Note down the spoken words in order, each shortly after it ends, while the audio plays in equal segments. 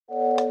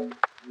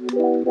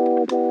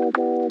Hello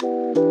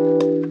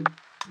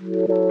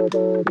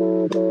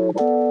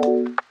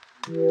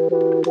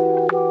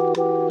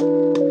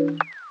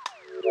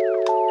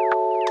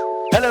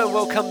and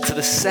welcome to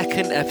the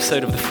second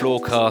episode of the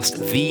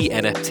Floorcast, the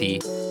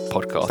NFT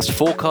podcast.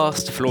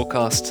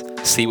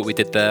 Floorcast, see what we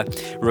did there.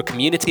 We're a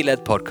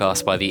community-led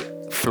podcast by the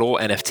Floor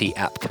NFT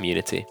app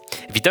community.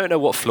 If you don't know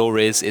what Floor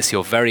is, it's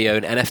your very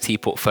own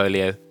NFT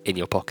portfolio in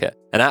your pocket.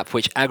 An app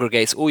which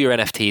aggregates all your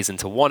NFTs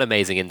into one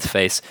amazing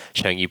interface,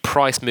 showing you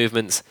price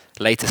movements,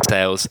 latest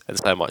sales, and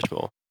so much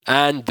more.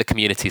 And the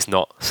community's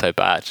not so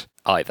bad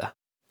either.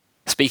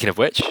 Speaking of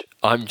which,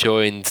 I'm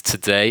joined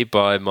today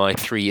by my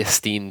three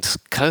esteemed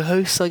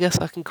co-hosts, I guess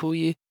I can call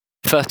you.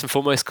 First and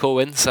foremost,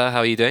 Corwin, sir, how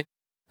are you doing?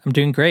 I'm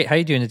doing great. How are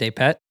you doing today,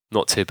 Pat?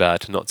 Not too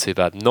bad. Not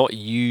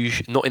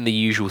in the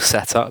usual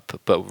setup,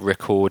 but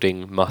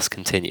recording must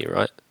continue,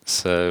 right?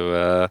 So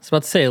I was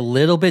about to say a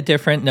little bit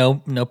different.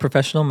 No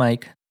professional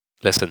mic.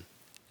 Listen,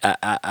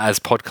 as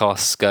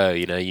podcasts go,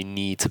 you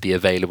need to be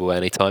available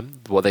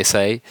anytime. What they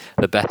say,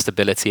 the best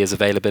ability is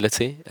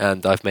availability,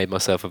 and I've made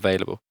myself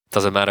available.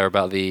 Doesn't matter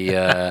about the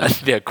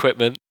the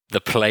equipment,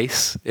 the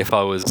place. If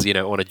I was,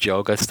 on a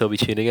jog, I'd still be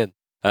tuning in.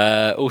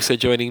 Also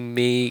joining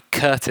me,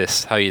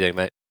 Curtis. How are you doing,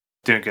 mate?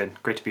 Doing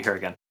good. Great to be here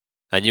again.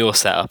 And your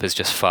setup is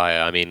just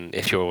fire. I mean,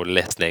 if you're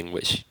listening,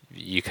 which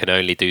you can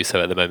only do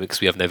so at the moment because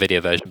we have no video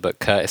version, but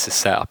Curtis's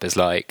setup is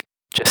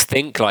just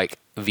think like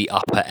the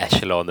upper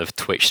echelon of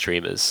Twitch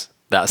streamers.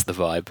 That's the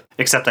vibe.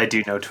 Except I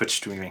do know Twitch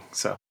streaming,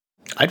 so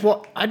I'd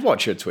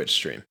watch your Twitch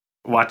stream.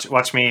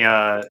 Watch me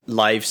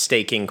live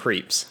staking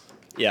creeps.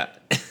 Yeah.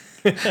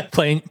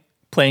 playing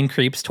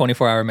creeps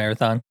 24-hour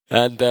marathon.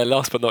 And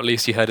last but not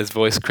least, you heard his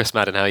voice, Chris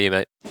Madden. How are you,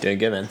 mate? Doing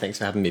good, man. Thanks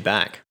for having me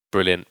back.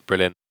 Brilliant.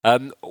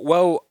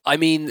 Well, I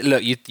mean,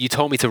 look, you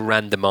told me to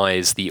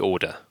randomize the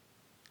order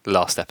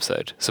last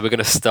episode, so we're going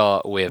to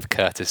start with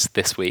Curtis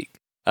this week.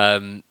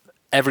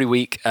 Every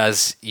week,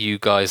 as you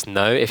guys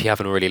know, if you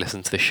haven't already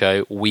listened to the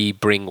show, we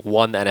bring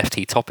one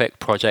NFT topic,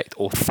 project,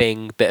 or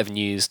thing, bit of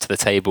news to the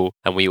table,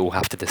 and we all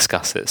have to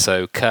discuss it.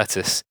 So,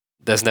 Curtis,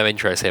 there's no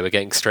intros here. We're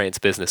getting straight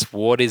into business.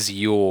 What is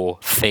your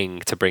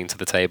thing to bring to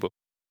the table?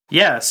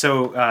 Yeah,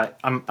 so I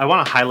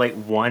want to highlight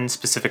one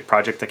specific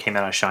project that came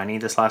out of Shiny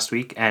this last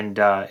week, and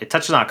it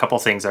touches on a couple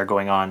things that are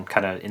going on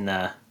kind of in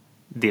the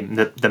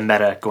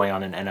meta going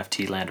on in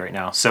NFT land right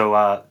now.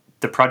 So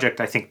the project,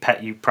 I think,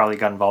 Pet, you probably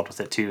got involved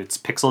with it too. It's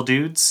Pixel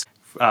Dudes.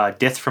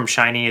 Dith from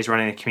Shiny is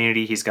running the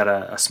community. He's got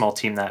a small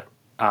team that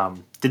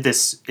did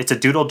this. It's a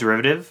doodle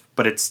derivative,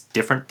 but it's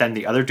different than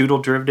the other doodle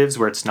derivatives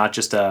where it's not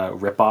just a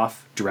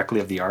ripoff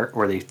directly of the art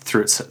or they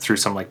threw it through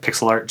some like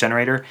pixel art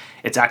generator.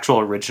 It's actual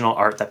original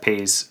art that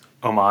pays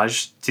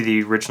homage to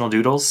the original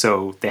doodles.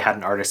 So they had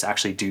an artist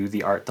actually do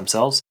the art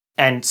themselves.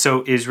 And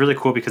so it was really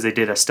cool because they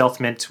did a stealth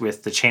mint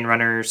with the Chain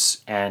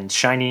Runners and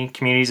Shiny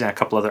communities and a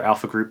couple other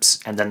alpha groups.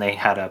 And then they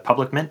had a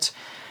public mint.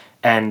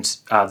 And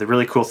the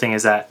really cool thing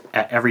is that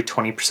at every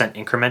 20%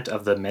 increment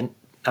of the mint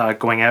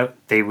going out,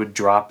 they would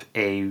drop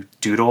a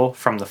doodle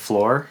from the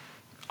floor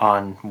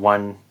on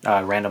one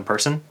random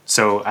person.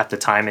 So at the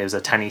time, it was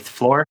a 10 ETH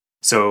floor.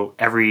 So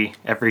every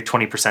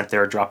 20% they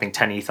were dropping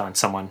 10 ETH on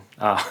someone.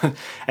 And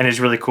it's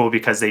really cool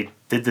because they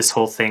did this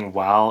whole thing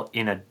while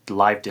in a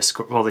live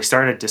Discord. Well, they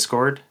started a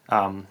Discord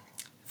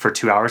for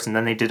 2 hours, and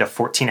then they did a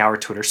 14-hour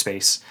Twitter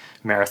space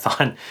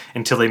marathon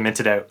until they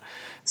minted out.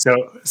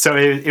 So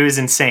it was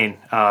insane.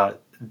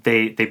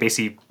 They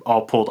basically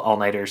all pulled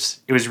all-nighters.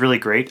 It was really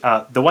great.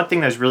 The one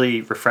thing that was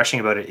really refreshing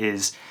about it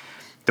is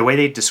the way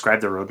they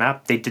described the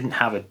roadmap. They didn't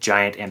have a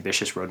giant,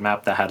 ambitious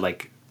roadmap that had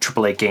like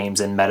AAA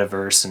games and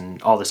metaverse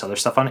and all this other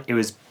stuff on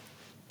it.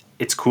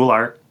 It's cool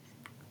art.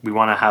 We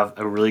want to have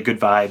a really good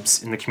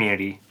vibes in the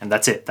community, and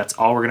that's it. That's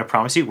all we're going to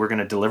promise you. We're going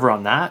to deliver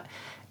on that,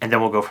 and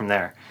then we'll go from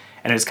there.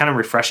 And it was kind of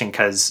refreshing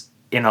because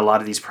in a lot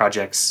of these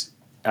projects,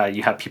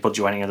 you have people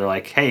joining and they're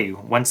like, hey,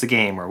 when's the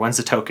game? Or when's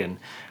the token?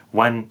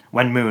 When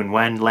Moon,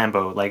 when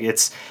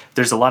Lambo?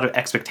 There's a lot of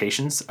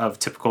expectations of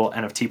typical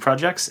NFT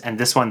projects, and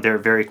this one, they're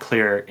very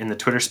clear in the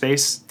Twitter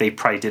space. They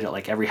probably did it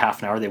like every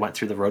half an hour. They went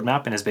through the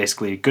roadmap, and is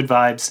basically good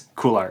vibes,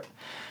 cool art.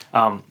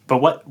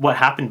 But what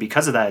happened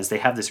because of that is they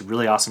have this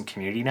really awesome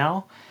community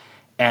now,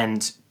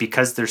 and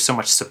because there's so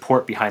much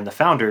support behind the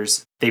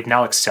founders, they've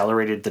now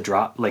accelerated the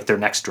drop, like their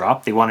next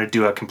drop. They want to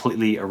do a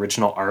completely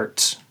original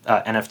art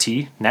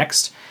NFT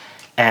next,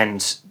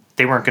 and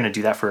they weren't going to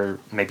do that for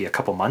maybe a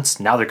couple months.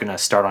 Now they're going to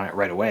start on it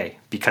right away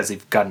because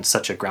they've gotten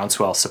such a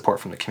groundswell support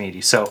from the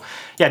community. So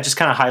yeah, it just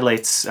kind of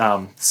highlights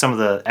some of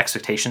the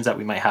expectations that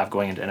we might have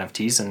going into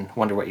NFTs, and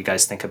wonder what you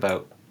guys think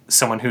about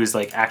someone who's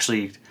like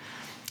actually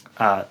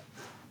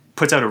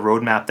puts out a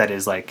roadmap that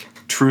is like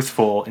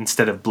truthful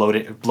instead of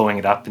blowing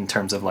it up in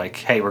terms of like,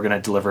 hey, we're going to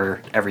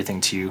deliver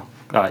everything to you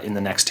in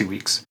the next 2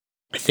 weeks.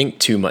 I think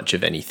too much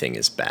of anything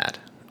is bad.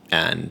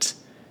 And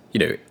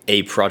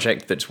a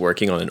project that's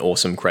working on an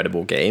awesome,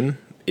 credible game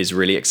is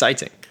really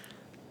exciting.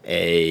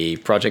 A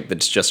project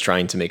that's just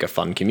trying to make a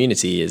fun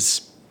community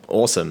is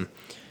awesome.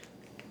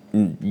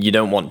 You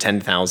don't want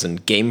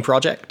 10,000 game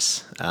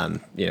projects. I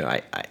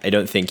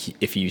don't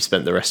think if you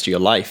spent the rest of your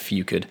life,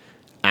 you could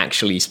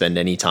actually spend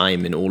any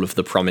time in all of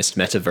the promised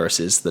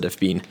metaverses that have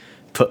been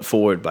put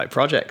forward by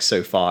projects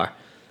so far.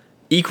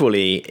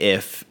 Equally,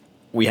 if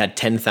we had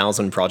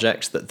 10,000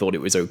 projects that thought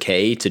it was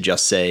okay to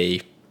just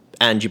say,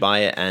 and you buy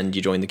it and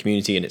you join the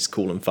community and it's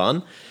cool and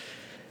fun,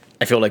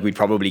 I feel like we'd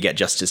probably get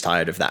just as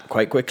tired of that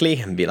quite quickly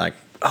and be like,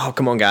 oh,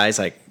 come on, guys,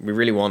 like we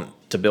really want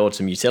to build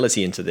some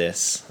utility into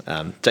this.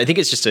 So I think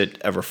it's just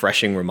a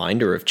refreshing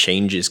reminder of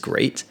change is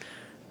great.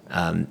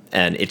 And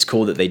it's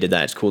cool that they did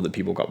that. It's cool that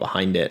people got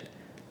behind it.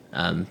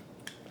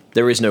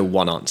 There is no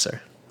one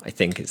answer, I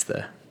think is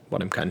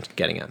what I'm kind of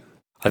getting at.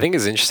 I think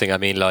it's interesting. I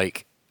mean,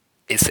 like,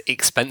 it's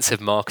expensive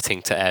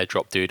marketing to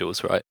airdrop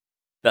doodles, right?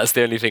 That's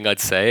the only thing I'd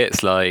say.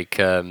 It's like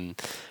the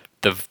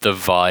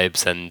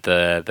vibes and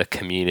the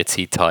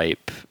community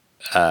type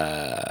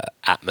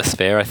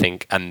atmosphere, I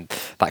think, and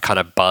that kind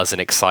of buzz and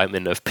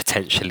excitement of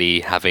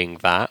potentially having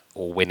that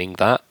or winning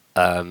that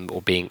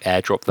or being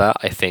airdropped that,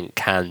 I think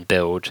can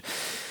build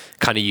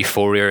kind of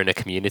euphoria in a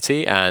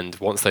community. And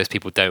once those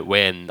people don't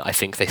win, I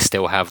think they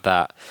still have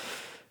that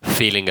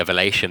feeling of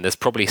elation. There's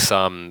probably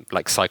some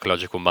like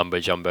psychological mumbo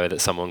jumbo that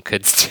someone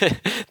could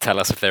tell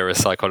us if they're a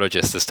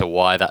psychologist as to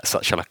why that's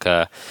such like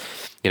a,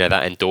 you know,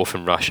 that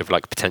endorphin rush of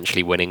like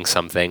potentially winning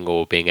something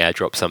or being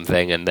airdropped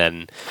something, and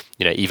then,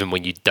 you know, even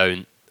when you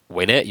don't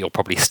win it, you're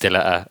probably still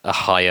at a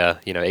higher,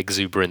 you know,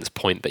 exuberance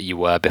point that you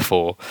were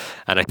before.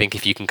 And I think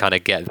if you can kind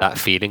of get that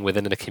feeling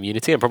within a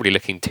community, I'm probably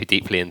looking too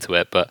deeply into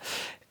it, but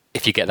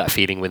if you get that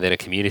feeling within a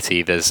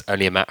community, there's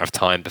only a matter of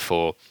time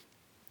before,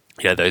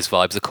 you know, those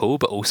vibes are cool,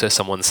 but also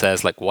someone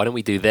says like, why don't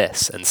we do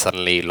this? And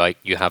suddenly like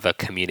you have a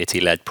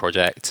community-led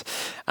project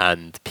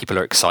and people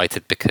are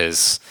excited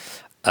because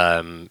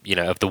you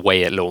know, of the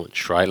way it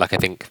launched, right? Like I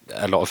think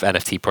a lot of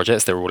NFT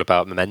projects, they're all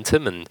about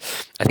momentum, and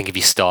I think if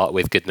you start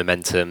with good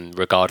momentum,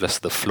 regardless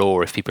of the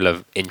floor, if people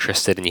are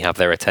interested and you have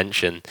their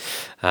attention,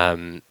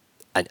 and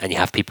you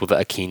have people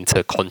that are keen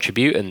to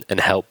contribute and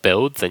help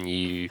build, then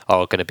you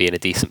are going to be in a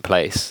decent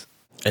place.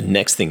 And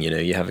next thing you know,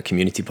 you have a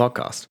community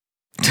podcast.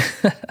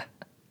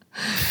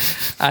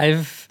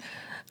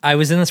 I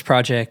was in this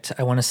project,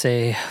 I want to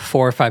say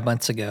 4 or 5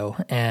 months ago,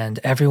 and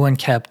everyone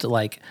kept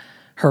like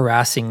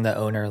harassing the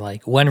owner,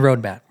 like when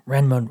roadmap.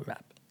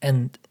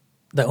 And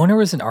the owner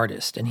was an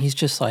artist, and he's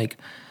just like,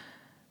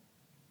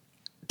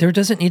 there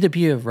doesn't need to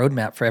be a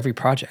roadmap for every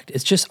project.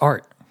 It's just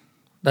art.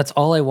 That's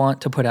all I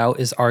want to put out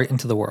is art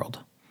into the world.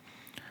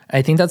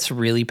 I think that's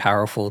really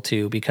powerful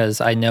too,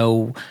 because I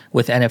know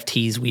with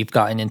NFTs, we've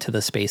gotten into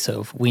the space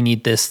of we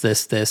need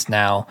this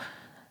now.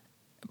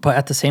 But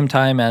at the same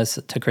time, as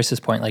to Chris's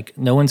point, like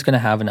no one's going to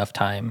have enough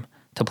time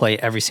to play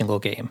every single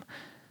game.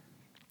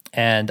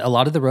 And a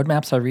lot of the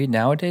roadmaps I read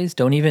nowadays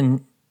don't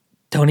even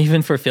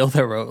fulfill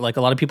their like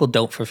a lot of people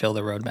don't fulfill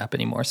the roadmap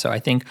anymore. So I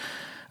think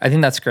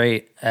that's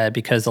great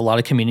because a lot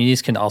of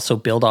communities can also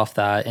build off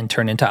that and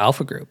turn into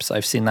alpha groups.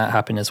 I've seen that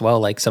happen as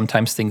well. Like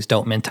sometimes things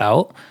don't mint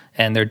out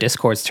and their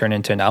discords turn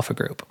into an alpha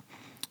group.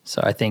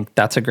 So I think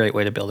that's a great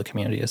way to build a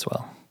community as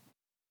well.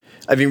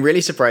 I've been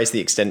really surprised the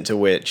extent to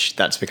which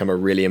that's become a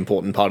really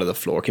important part of the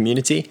Floor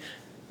community.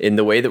 In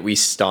the way that we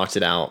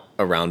started out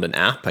around an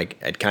app,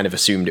 I'd kind of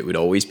assumed it would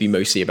always be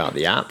mostly about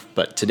the app.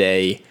 But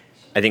today,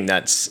 I think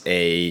that's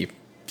a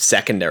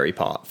secondary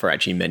part for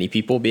actually many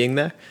people being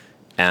there.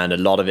 And a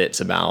lot of it's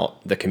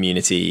about the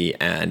community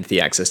and the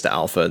access to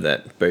alpha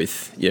that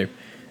both, you know,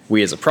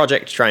 we as a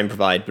project try and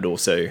provide, but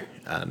also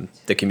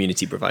the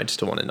community provides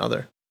to one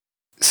another.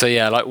 So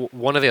yeah, like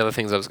one of the other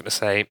things I was going to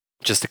say,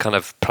 just to kind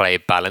of play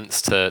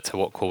balance to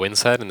what Corwin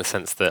said, in the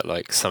sense that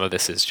like some of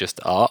this is just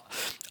art.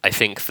 I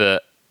think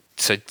that,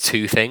 so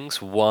two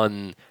things.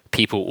 One,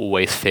 people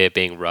always fear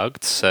being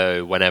rugged.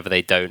 So whenever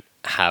they don't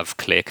have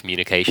clear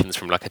communications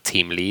from like a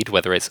team lead,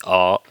 whether it's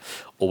art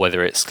or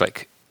whether it's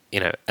like, you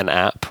know, an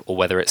app or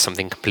whether it's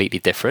something completely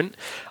different,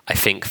 I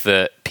think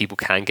that people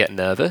can get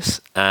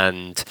nervous.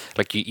 And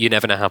like you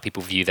never know how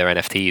people view their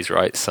NFTs,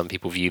 right? Some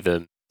people view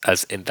them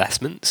as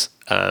investments.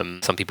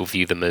 Some people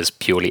view them as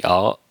purely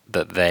art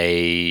that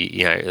they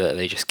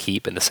just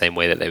keep in the same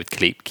way that they would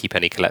keep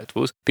any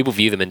collectibles. People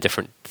view them in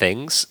different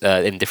things,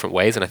 in different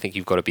ways, and I think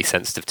you've got to be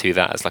sensitive to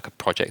that as like a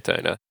project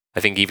owner. I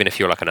think even if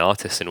you're like an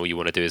artist and all you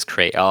want to do is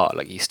create art,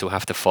 like you still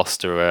have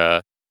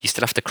to you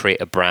still have to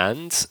create a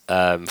brand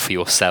for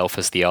yourself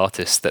as the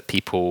artist that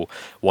people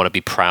want to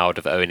be proud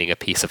of owning a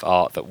piece of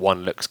art that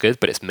one looks good,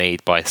 but it's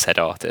made by said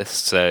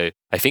artist. So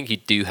I think you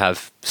do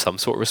have some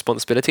sort of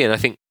responsibility, and I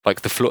think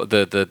like the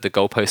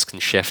goalposts can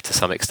shift to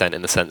some extent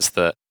in the sense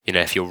that, you know,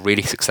 if you're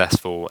really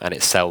successful and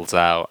it sells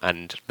out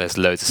and there's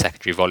loads of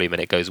secondary volume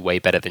and it goes way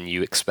better than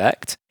you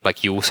expect,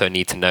 like you also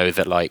need to know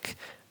that like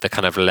the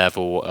kind of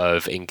level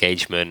of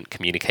engagement,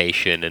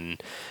 communication,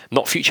 and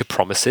not future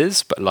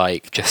promises, but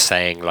like just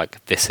saying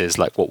like, this is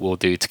like what we'll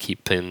do to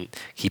keep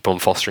on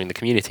fostering the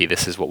community.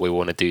 This is what we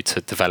want to do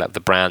to develop the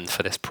brand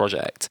for this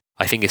project,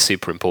 I think is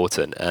super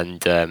important.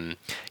 And,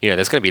 you know,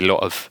 there's going to be a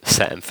lot of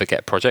set and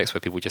forget projects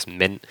where people just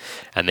mint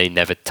and they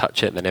never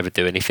touch it, they never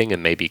do anything,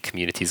 and maybe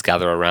communities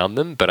gather around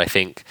them. But I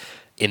think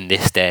in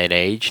this day and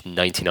age,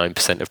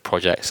 99% of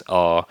projects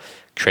are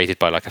created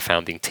by like a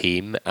founding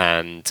team,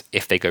 and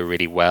if they go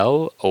really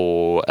well,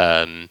 or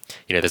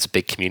there's a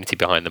big community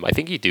behind them, I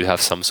think you do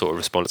have some sort of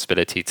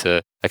responsibility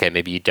to, okay,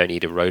 maybe you don't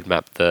need a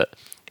roadmap that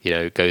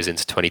goes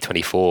into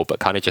 2024, but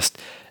kind of just,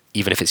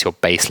 even if it's your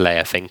base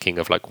layer thinking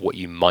of like what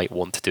you might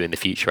want to do in the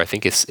future, I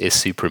think is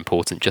super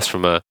important, just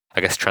from a,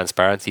 I guess,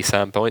 transparency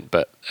standpoint,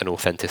 but an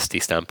authenticity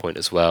standpoint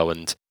as well.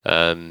 And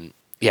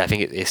I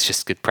think it's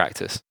just good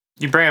practice.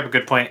 You bring up a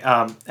good point.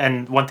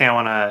 And one thing I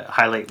want to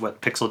highlight,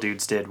 what Pixel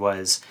Dudes did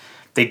was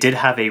they did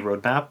have a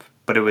roadmap,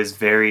 but it was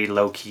very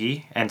low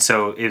key. And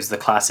so it was the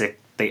classic,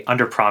 they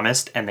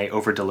underpromised and they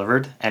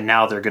over-delivered. And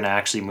now they're going to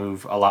actually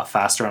move a lot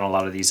faster on a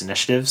lot of these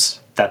initiatives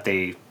that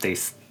they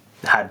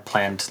had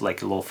planned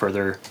like a little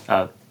further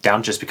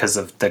down, just because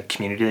of the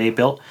community they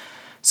built.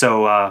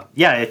 So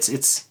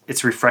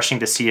it's refreshing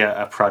to see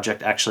a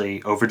project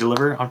actually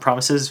over-deliver on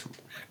promises,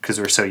 because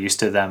we're so used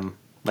to them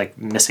like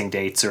missing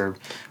dates or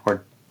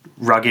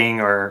rugging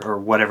or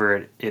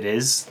whatever it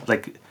is.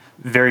 Like,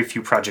 very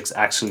few projects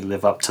actually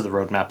live up to the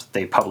roadmap that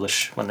they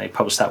publish when they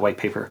publish that white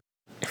paper.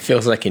 It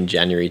feels like in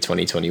January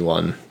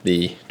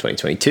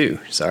 2022,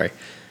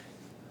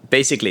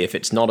 basically if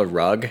it's not a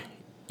rug,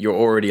 you're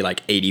already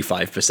like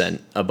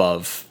 85%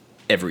 above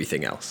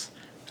everything else.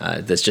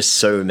 There's just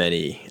so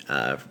many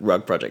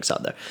rug projects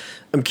out there.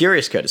 I'm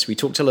curious, Curtis, we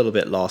talked a little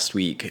bit last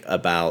week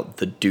about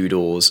the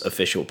Doodles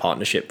official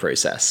partnership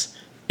process.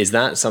 Is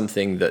that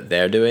something that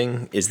they're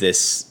doing? Is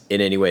this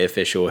in any way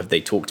official? Have they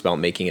talked about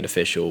making it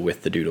official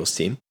with the Doodles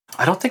team?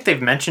 I don't think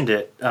they've mentioned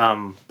it,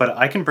 but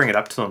I can bring it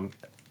up to them.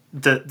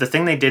 The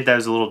thing they did that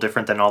was a little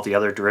different than all the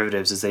other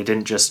derivatives is they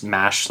didn't just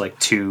mash like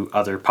two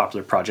other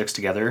popular projects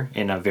together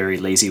in a very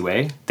lazy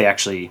way. They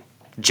actually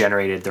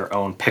generated their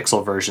own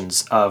pixel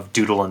versions of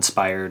Doodle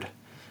inspired.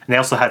 And they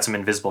also had some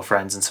Invisible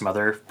Friends and some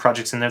other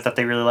projects in there that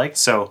they really liked.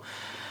 So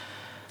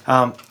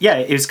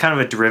it was kind of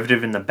a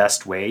derivative in the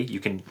best way.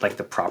 You can, like,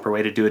 the proper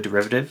way to do a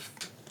derivative.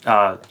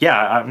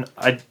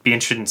 I'd be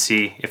interested to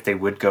see if they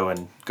would go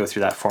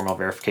through that formal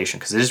verification,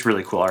 because it is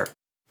really cool art.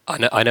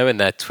 I know in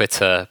their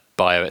Twitter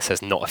bio it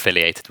says not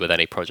affiliated with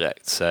any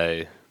project,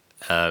 so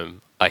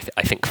I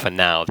think for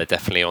now they're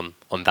definitely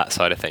on that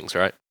side of things,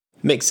 right?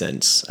 Makes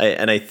sense.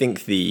 I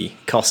think the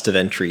cost of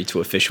entry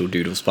to official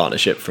Doodles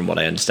partnership, from what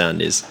I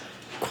understand, is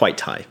quite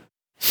high.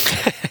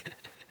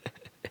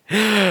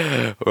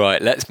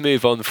 Right, let's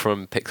move on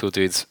from Pixel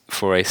Dudes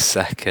for a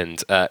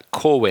second.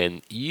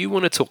 Corwin, you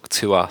want to talk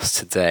to us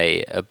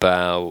today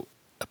about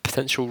a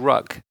potential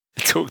rug.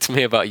 Talk to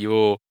me about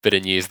your bit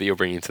of news that you're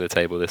bringing to the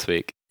table this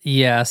week.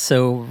 Yeah,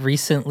 so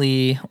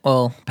recently,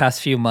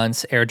 past few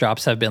months,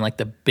 airdrops have been like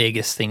the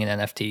biggest thing in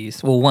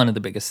NFTs. Well, one of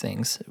the biggest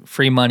things.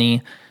 Free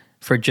money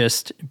for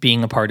just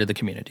being a part of the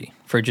community,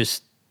 for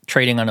just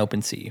trading on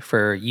OpenSea,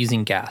 for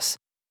using gas.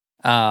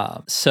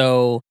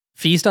 So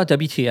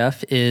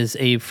fees.wtf is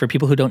for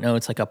people who don't know,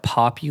 it's like a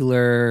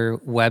popular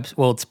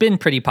it's been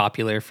pretty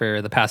popular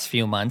for the past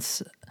few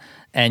months.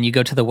 And you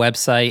go to the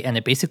website and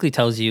it basically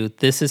tells you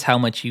this is how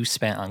much you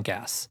spent on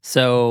gas.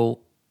 So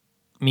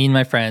me and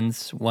my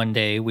friends, one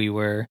day we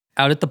were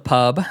out at the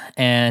pub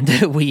and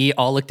we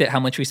all looked at how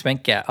much we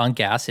spent on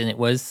gas, and it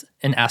was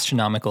an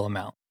astronomical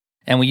amount.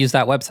 And we used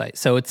that website.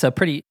 So it's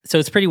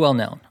pretty well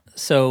known.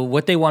 So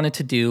what they wanted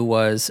to do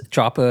was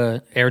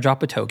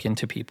airdrop a token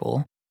to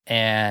people.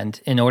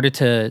 And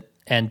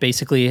and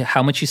basically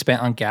how much you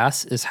spent on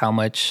gas is how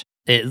much,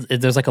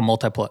 there's like a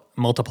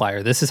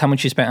multiplier. This is how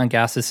much you spent on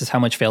gas. This is how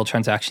much failed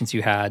transactions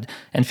you had.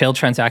 And failed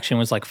transaction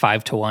was like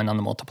 5-1 on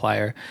the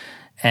multiplier.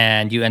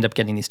 And you end up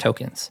getting these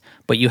tokens.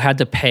 But you had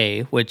to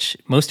pay, which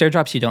most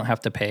airdrops you don't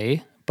have to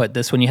pay. But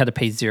this one you had to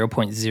pay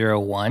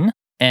 0.01.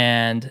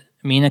 And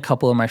me and a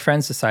couple of my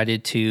friends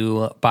decided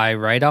to buy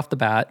right off the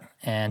bat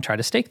and try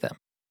to stake them.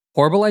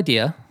 Horrible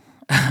idea.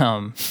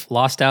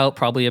 Lost out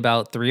probably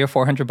about $300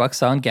 or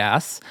 $400 on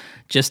gas,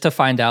 just to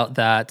find out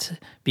that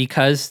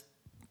because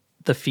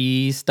the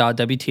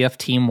fees.wtf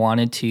team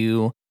wanted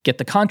to get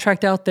the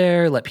contract out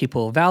there, let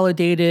people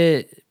validate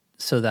it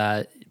so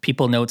that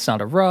people know it's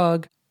not a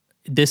rug.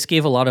 This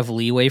gave a lot of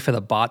leeway for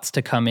the bots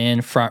to come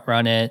in, front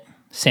run it,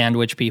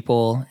 sandwich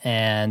people,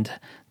 and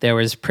there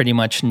was pretty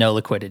much no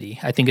liquidity.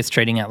 I think it's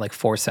trading at like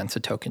 4 cents a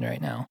token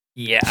right now.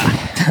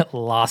 Yeah,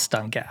 lost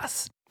on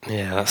gas.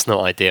 Yeah, that's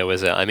not ideal,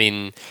 is it? I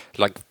mean,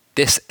 like,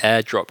 this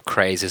airdrop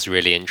craze is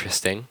really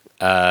interesting.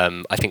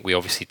 I think we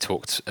obviously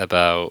talked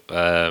about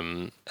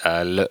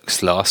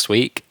looks last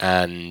week,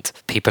 and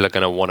people are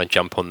going to want to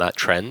jump on that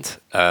trend.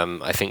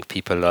 I think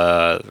people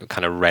are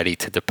kind of ready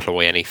to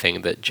deploy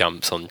anything that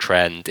jumps on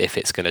trend if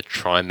it's going to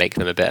try and make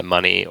them a bit of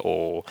money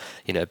or,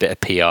 a bit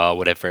of PR,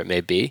 whatever it may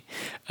be.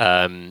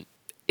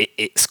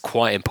 It's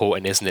quite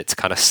important, isn't it, to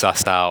kind of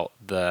suss out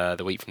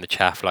the wheat from the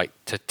chaff, like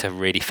to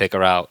really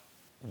figure out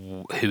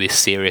who is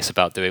serious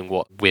about doing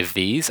what with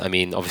these. I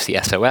mean,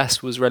 obviously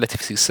SOS was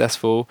relatively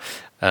successful.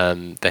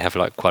 They have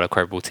like quite a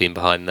credible team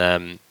behind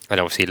them,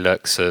 and obviously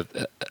Looks are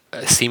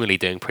seemingly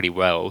doing pretty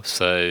well.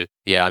 So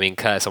yeah, I mean,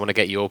 Curtis, I want to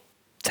get your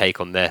take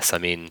on this. I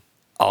mean,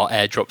 are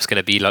airdrops going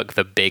to be like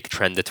the big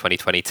trend of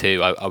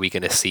 2022? Are we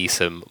going to see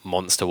some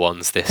monster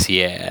ones this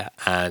year?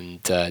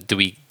 And do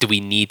we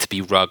need to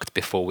be rugged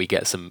before we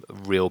get some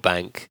real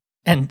bank?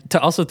 And to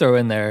also throw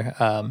in there,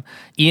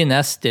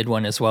 ENS did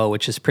one as well,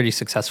 which is pretty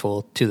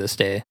successful to this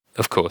day.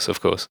 Of course.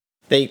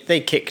 They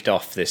kicked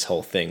off this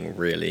whole thing,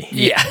 really.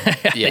 Yeah.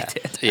 Yeah. They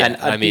did. Yeah. And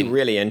I'd be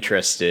really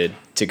interested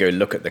to go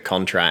look at the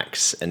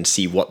contracts and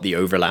see what the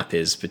overlap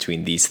is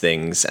between these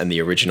things and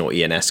the original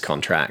ENS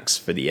contracts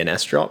for the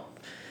ENS drop.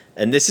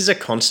 And this is a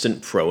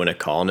constant pro and a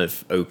con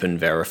of open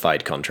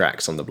verified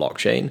contracts on the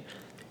blockchain.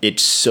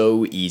 It's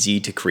so easy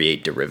to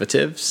create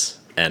derivatives.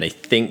 And I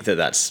think that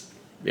that's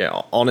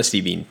honestly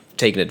been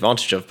taken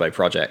advantage of by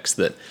projects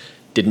that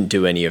didn't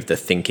do any of the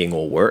thinking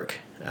or work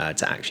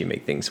to actually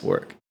make things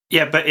work.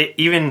 Yeah, but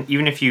even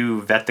if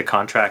you vet the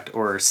contract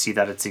or see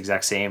that it's the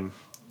exact same,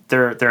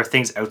 there are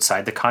things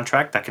outside the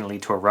contract that can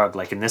lead to a rug.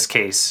 Like in this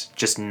case,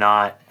 just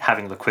not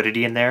having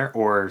liquidity in there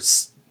or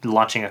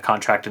launching a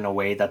contract in a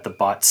way that the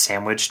bot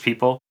sandwiched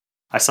people.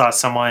 I saw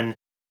someone,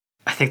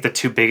 I think the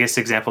two biggest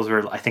examples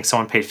were, I think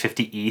someone paid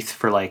 50 ETH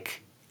for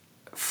like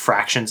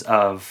fractions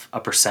of a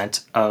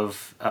percent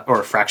of,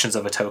 or fractions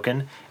of a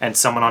token, and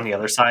someone on the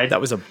other side.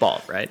 That was a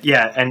bot, right?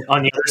 Yeah, and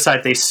on the other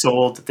side, they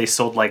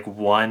sold like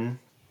one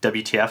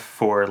WTF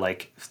for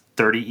like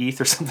 30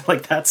 ETH or something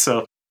like that.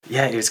 So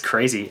yeah, it was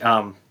crazy.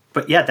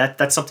 But yeah,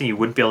 that's something you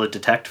wouldn't be able to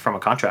detect from a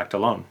contract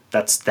alone.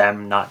 That's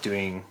them not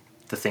doing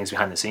the things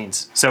behind the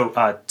scenes.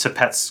 So to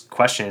Pet's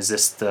question, is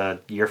this the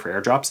year for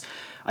airdrops?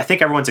 I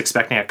think everyone's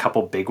expecting a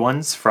couple big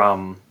ones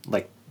from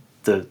like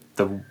the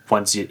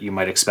ones you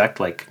might expect,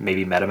 like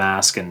maybe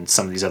MetaMask and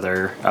some of these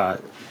other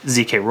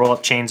ZK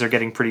rollup chains are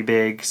getting pretty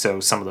big. So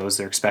some of those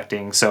they're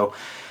expecting. So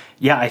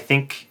yeah, I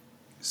think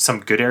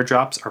some good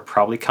airdrops are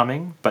probably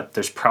coming, but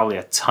there's probably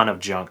a ton of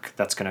junk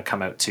that's going to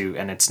come out too.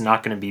 And it's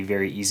not going to be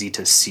very easy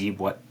to see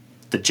what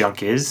the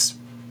junk is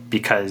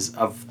because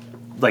of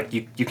like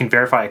you can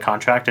verify a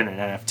contract in an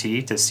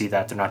NFT to see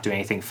that they're not doing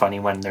anything funny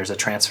when there's a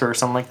transfer or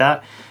something like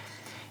that.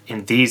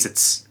 In these,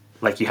 it's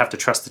like you have to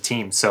trust the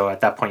team. So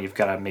at that point, you've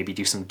got to maybe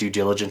do some due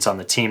diligence on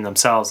the team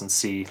themselves and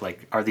see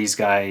like, are these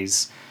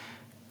guys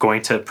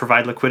going to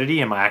provide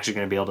liquidity? Am I actually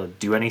going to be able to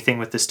do anything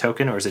with this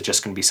token, or is it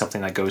just going to be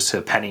something that goes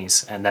to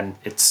pennies and then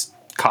it's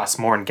costs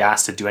more in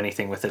gas to do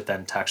anything with it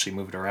than to actually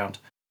move it around?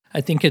 I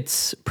think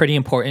it's pretty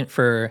important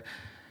for,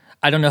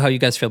 I don't know how you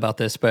guys feel about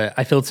this, but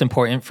I feel it's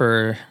important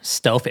for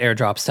stealth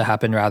airdrops to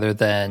happen rather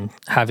than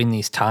having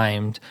these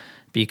timed,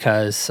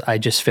 because I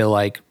just feel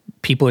like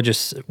people are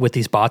just, with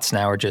these bots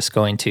now, are just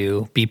going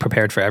to be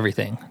prepared for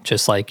everything,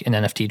 just like an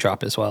NFT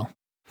drop as well.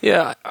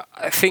 Yeah,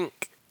 I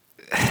think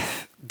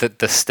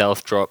the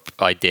stealth drop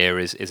idea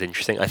is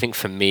interesting. I think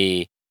for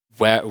me,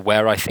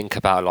 where I think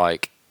about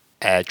like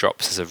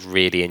airdrops as a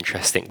really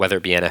interesting, whether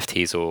it be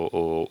NFTs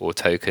or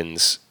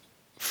tokens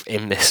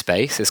in this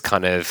space, is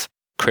kind of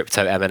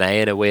crypto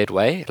M&A in a weird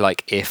way.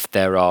 Like if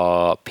there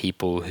are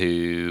people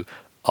who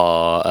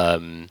are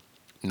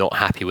not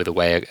happy with the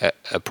way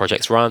a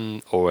project's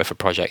run, or if a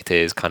project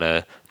is kind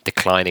of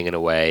declining in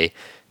a way,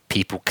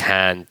 people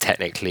can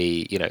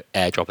technically,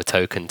 airdrop a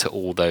token to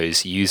all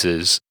those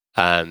users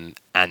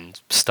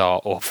and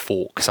start or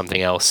fork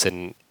something else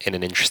in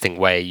an interesting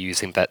way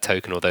using that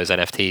token or those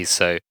NFTs.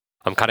 So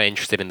I'm kind of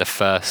interested in the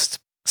first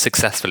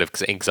successful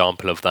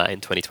example of that in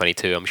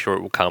 2022. I'm sure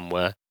it will come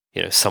where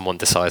someone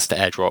decides to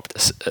airdrop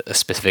a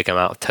specific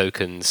amount of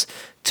tokens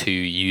to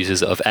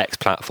users of X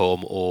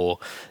platform or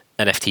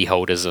NFT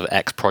holders of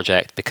X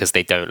project because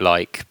they don't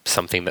like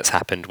something that's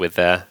happened with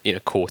their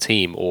core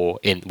team or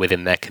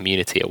within their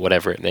community or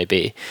whatever it may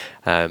be.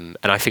 And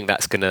I think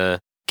that's going to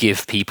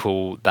give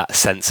people that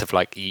sense of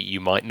like you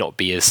might not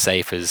be as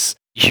safe as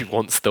you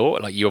once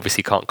thought. Like you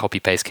obviously can't copy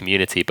paste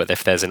community, but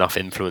if there's enough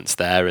influence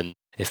there and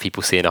if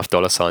people see enough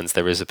dollar signs,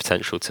 there is a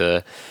potential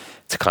to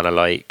kind of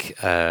like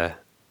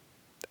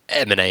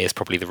M&A is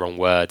probably the wrong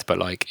word, but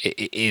like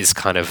it is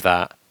kind of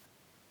that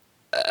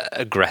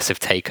aggressive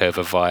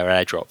takeover via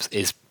airdrops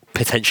is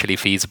potentially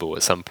feasible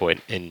at some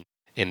point in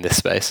this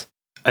space.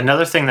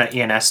 Another thing that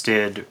ENS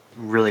did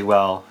really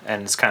well,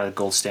 and it's kind of the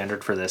gold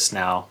standard for this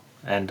now,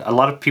 and a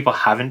lot of people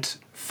haven't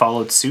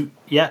followed suit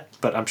yet,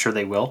 but I'm sure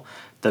they will.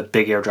 The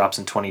big airdrops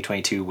in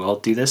 2022 will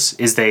do this,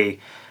 is they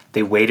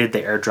weighted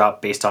the airdrop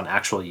based on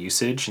actual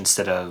usage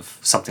instead of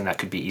something that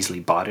could be easily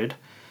botted.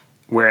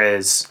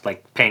 Whereas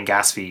like paying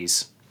gas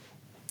fees,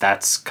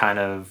 that's kind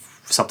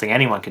of something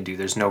anyone can do.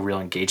 There's no real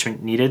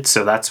engagement needed.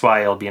 So that's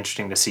why it'll be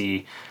interesting to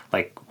see,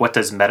 like, what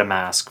does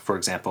MetaMask, for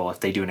example, if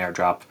they do an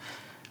airdrop,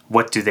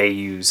 what do they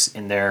use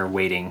in their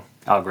weighting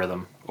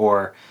algorithm?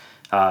 Or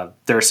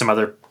there are some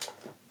other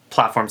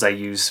platforms I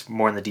use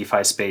more in the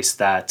DeFi space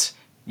that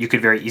you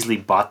could very easily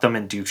bot them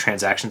and do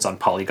transactions on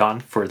Polygon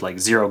for like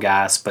zero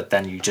gas, but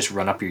then you just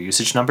run up your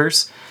usage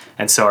numbers.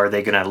 And so are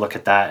they going to look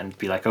at that and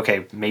be like,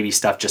 okay, maybe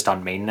stuff just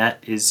on mainnet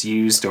is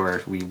used,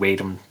 or we weight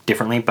them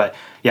differently? But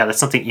yeah, that's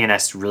something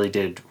ENS really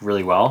did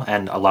really well.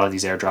 And a lot of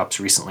these airdrops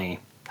recently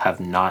have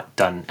not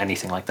done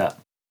anything like that.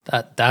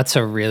 That's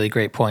a really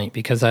great point,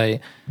 because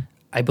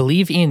I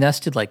believe ENS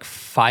did like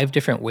 5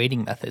 different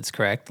weighting methods,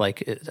 correct?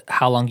 Like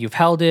how long you've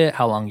held it,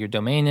 how long your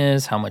domain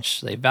is, how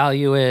much they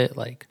value it.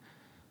 Like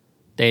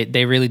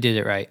they really did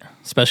it right,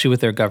 especially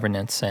with their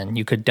governance, and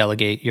you could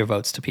delegate your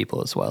votes to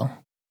people as well.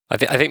 I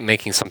think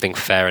making something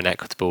fair and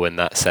equitable in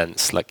that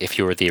sense, like if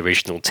you're the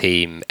original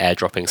team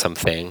airdropping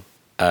something,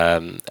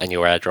 and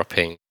you're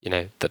airdropping,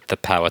 the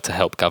power to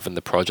help govern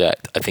the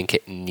project, I think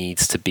it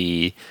needs to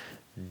be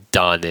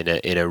done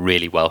in a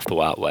really well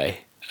thought out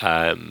way.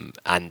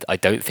 And I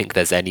don't think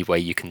there's any way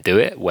you can do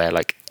it where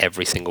like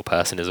every single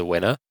person is a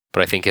winner.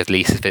 But I think at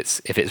least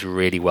if it's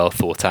really well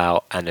thought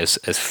out and as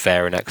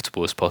fair and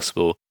equitable as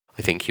possible,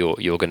 I think you're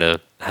going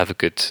to have a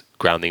good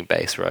grounding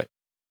base, right?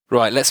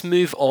 Right, let's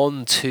move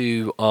on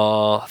to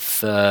our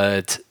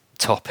third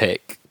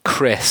topic.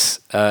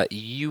 Chris,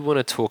 you want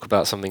to talk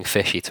about something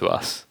fishy to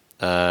us.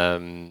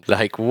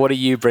 Like, what are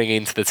you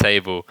bringing to the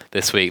table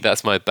this week?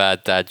 That's my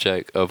bad dad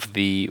joke of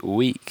the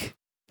week.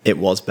 It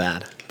was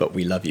bad, but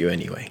we love you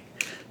anyway.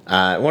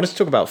 I wanted to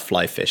talk about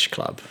Flyfish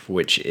Club,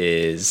 which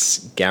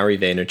is Gary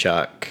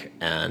Vaynerchuk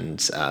and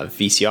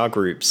VCR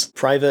Group's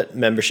private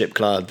membership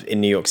club in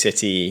New York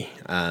City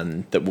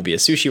that will be a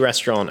sushi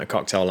restaurant, a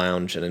cocktail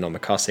lounge, and an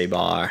omakase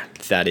bar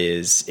that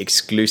is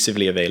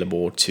exclusively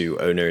available to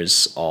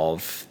owners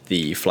of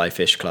the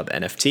Flyfish Club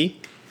NFT.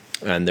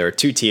 And there are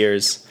 2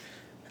 tiers.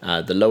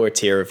 The lower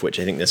tier, of which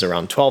I think there's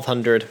around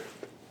 1,200,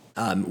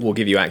 will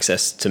give you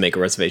access to make a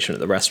reservation at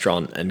the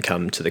restaurant and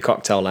come to the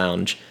cocktail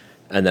lounge.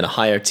 And then a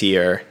higher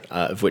tier,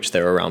 of which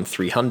there are around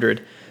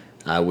 300,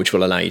 which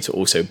will allow you to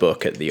also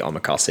book at the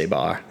omakase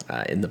bar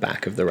in the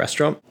back of the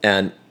restaurant.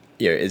 And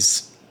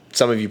as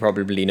some of you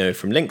probably know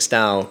from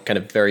LinksDAO, kind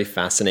of very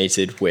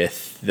fascinated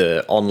with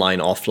the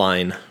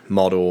online-offline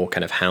model,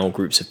 kind of how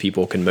groups of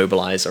people can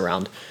mobilize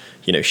around,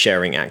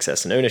 sharing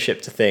access and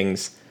ownership to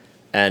things.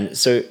 And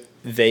so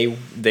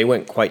they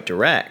went quite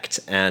direct,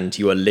 and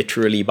you are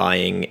literally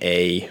buying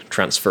a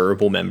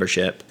transferable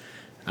membership.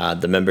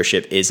 The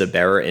membership is a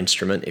bearer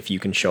instrument. If you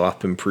can show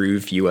up and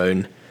prove you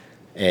own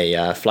a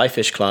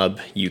Flyfish Club,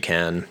 you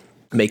can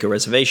make a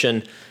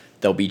reservation.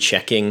 They'll be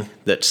checking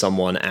that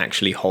someone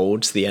actually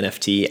holds the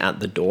NFT at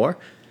the door.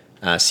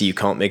 So you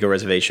can't make a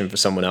reservation for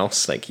someone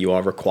else. Like, you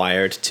are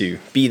required to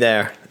be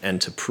there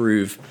and to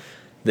prove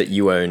that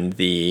you own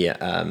the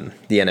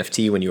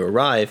NFT when you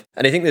arrive.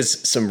 And I think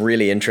there's some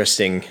really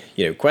interesting,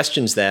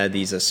 questions there.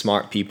 These are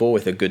smart people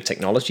with a good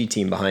technology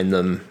team behind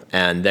them,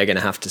 and they're going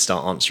to have to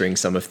start answering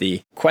some of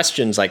the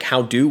questions like,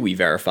 how do we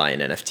verify an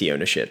NFT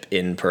ownership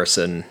in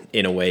person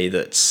in a way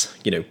that's,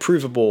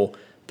 provable,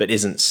 but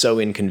isn't so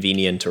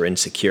inconvenient or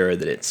insecure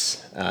that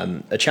it's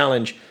a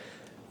challenge,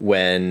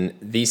 when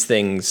these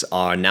things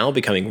are now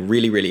becoming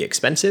really, really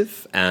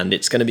expensive. And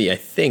it's going to be, I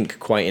think,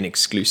 quite an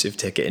exclusive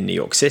ticket in New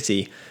York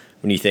City.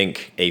 When you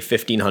think a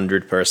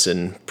 1,500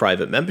 person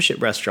private membership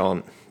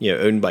restaurant,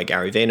 owned by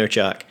Gary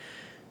Vaynerchuk,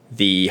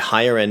 the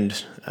higher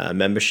end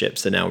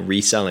memberships are now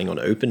reselling on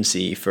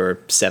OpenSea for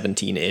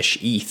 17-ish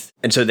ETH.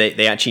 And so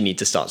they actually need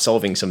to start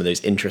solving some of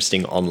those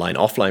interesting online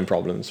offline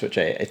problems, which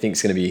I think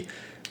is going to be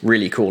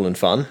really cool and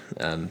fun.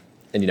 And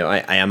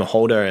I am a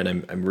holder, and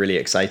I'm really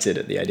excited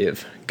at the idea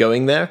of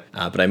going there.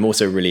 But I'm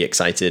also really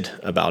excited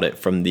about it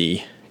from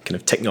the kind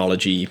of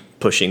technology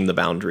pushing the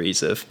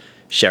boundaries of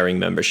sharing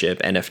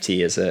membership,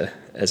 NFT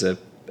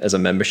as a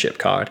membership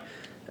card,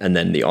 and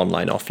then the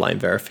online offline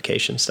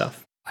verification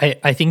stuff.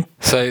 I think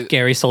so.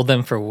 Gary sold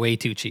them for way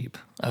too cheap.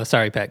 Oh,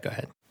 sorry, Pat, go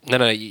ahead. No,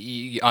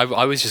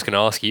 I was just going to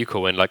ask you,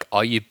 Colin, like,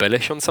 are you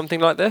bullish on something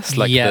like this?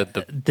 Like, yeah,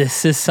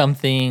 this is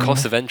something...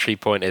 Cost of entry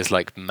point is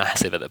like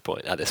massive at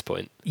this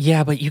point.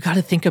 Yeah, but you got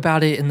to think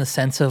about it in the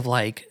sense of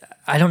like,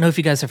 I don't know if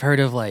you guys have heard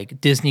of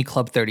like Disney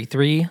Club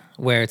 33,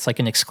 where it's like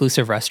an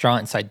exclusive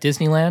restaurant inside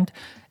Disneyland,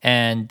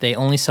 and they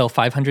only sell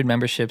 500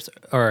 memberships,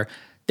 or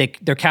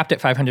they're capped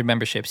at 500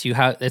 memberships.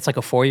 It's like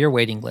a 4-year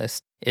waiting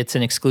list. It's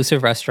an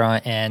exclusive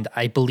restaurant, and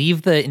I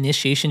believe the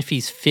initiation fee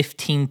is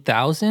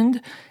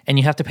 $15,000, and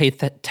you have to pay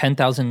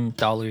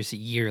 $10,000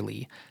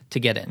 yearly to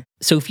get in.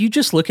 So if you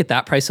just look at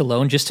that price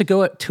alone, just to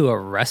go to a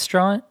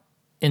restaurant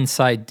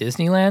inside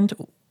Disneyland,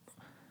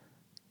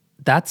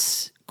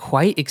 that's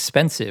quite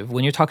expensive.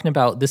 When you're talking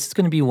about, this is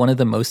going to be one of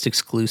the most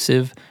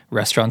exclusive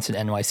restaurants in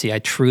NYC, I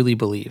truly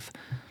believe.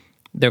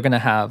 They're going to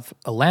have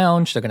a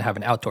lounge. They're going to have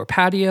an outdoor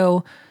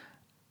patio.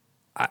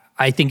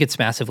 I think it's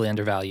massively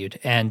undervalued.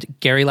 And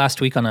Gary last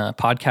week on a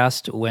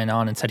podcast went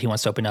on and said he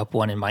wants to open up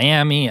one in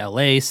Miami,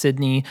 LA,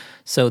 Sydney.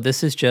 So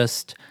this is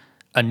just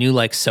a new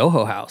like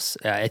Soho house.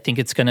 I think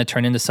it's going to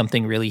turn into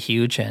something really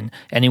huge. And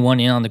anyone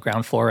in on the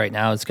ground floor right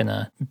now is going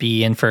to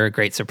be in for a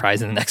great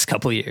surprise in the next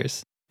couple of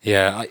years.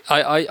 Yeah,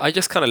 I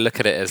just kind of look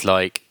at it as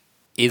like,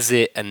 is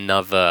it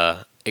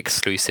another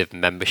exclusive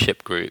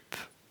membership group,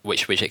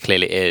 which it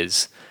clearly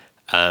is.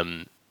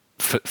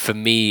 For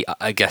me,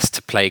 I guess,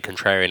 to play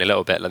contrarian a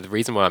little bit, like the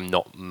reason why I'm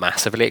not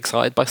massively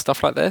excited by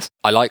stuff like this,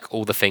 I like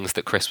all the things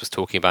that Chris was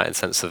talking about in the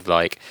sense of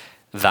like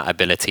that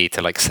ability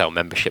to like sell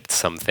membership to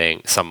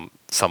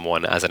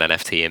someone as an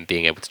NFT and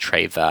being able to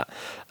trade that,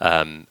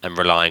 and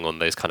relying on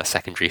those kind of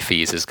secondary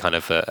fees as kind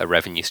of a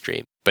revenue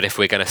stream. But if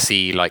we're going to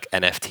see like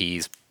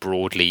NFTs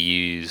broadly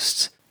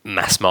used,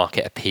 mass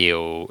market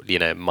appeal,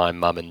 my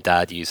mum and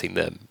dad using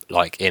them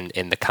like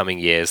in the coming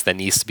years, there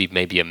needs to be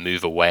maybe a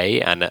move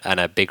away and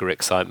a bigger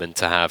excitement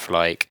to have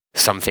like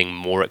something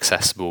more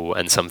accessible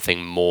and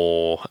something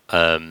more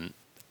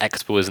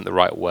equitable isn't the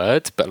right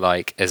word, but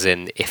like as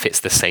in if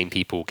it's the same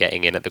people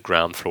getting in at the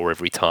ground floor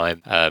every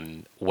time,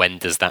 when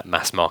does that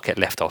mass market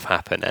lift-off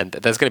happen? And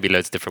there's going to be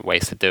loads of different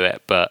ways to do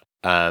it, but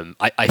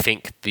I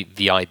think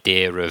the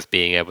idea of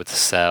being able to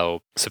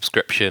sell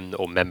subscription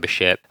or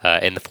membership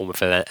in the form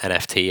of an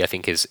NFT, I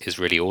think is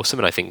really awesome.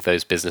 And I think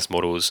those business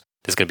models,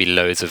 there's going to be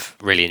loads of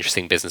really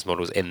interesting business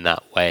models in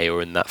that way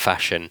or in that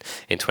fashion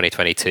in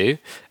 2022.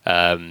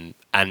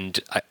 And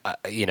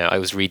I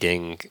was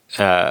reading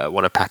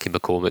one of Packy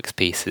McCormick's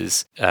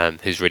pieces,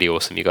 who's really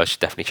awesome. You guys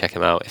should definitely check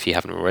him out if you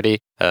haven't already.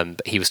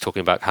 But he was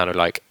talking about kind of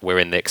like we're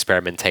in the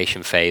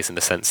experimentation phase in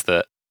the sense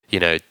that,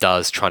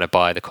 does trying to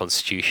buy the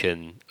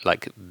Constitution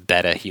like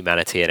better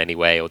humanity in any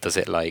way, or does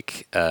it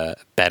like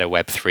better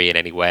Web3 in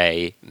any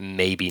way?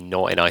 Maybe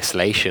not in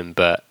isolation,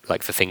 but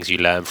like the things you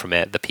learn from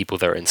it, the people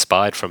that are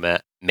inspired from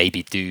it,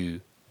 maybe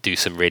do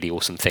some really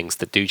awesome things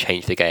that do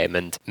change the game.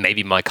 And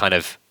maybe my kind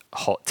of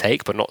hot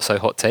take, but not so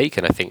hot take,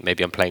 and I think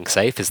maybe I'm playing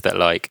safe, is that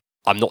like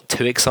I'm not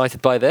too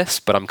excited by this,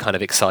 but I'm kind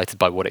of excited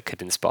by what it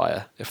could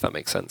inspire, if that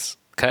makes sense.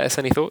 Curtis,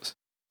 any thoughts?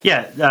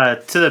 Yeah,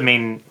 to the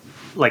main,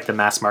 like the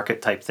mass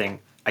market type thing,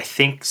 I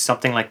think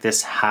something like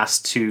this has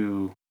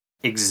to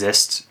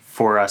exist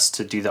for us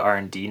to do the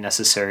R&D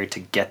necessary to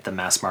get the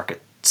mass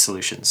market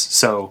solutions.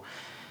 So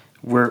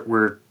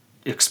we're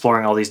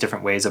exploring all these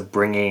different ways of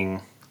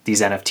bringing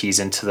these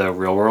NFTs into the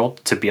real world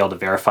to be able to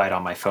verify it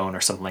on my phone or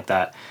something like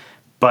that.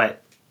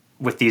 But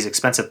with these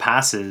expensive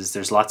passes,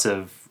 there's lots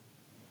of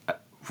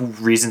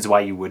reasons why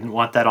you wouldn't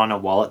want that on a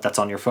wallet that's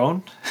on your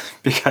phone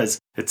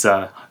because it's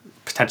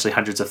potentially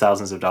hundreds of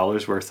thousands of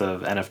dollars worth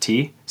of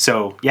NFT.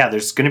 So yeah,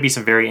 there's going to be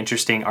some very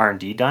interesting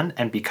R&D done.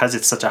 And because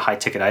it's such a high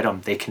ticket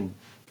item, they can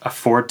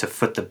afford to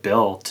foot the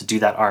bill to do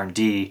that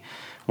R&D.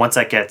 Once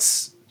that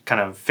gets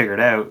kind of figured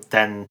out,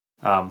 then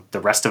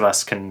the rest of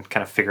us can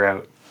kind of figure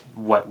out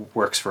what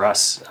works for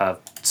us.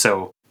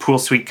 So Pool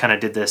Suite kind of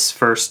did this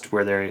first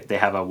where they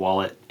have a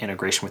wallet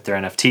integration with their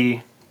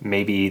NFT.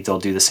 Maybe they'll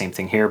do the same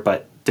thing here,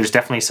 but there's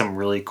definitely some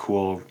really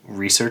cool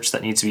research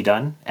that needs to be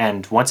done.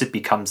 And once it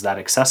becomes that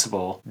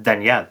accessible,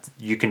 then yeah,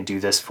 you can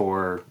do this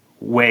for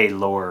way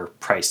lower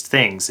priced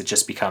things. It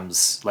just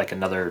becomes like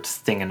another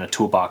thing in a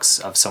toolbox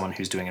of someone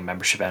who's doing a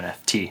membership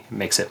NFT. It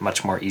makes it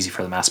much more easy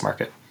for the mass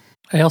market.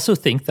 I also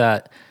think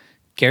that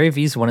Gary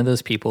Vee's one of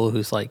those people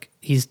who's like,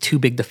 he's too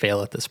big to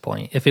fail at this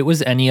point. If it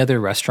was any other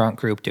restaurant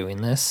group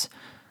doing this,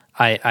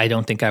 I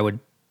don't think I would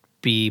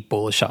be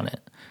bullish on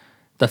it.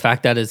 The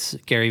fact that it's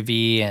Gary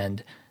Vee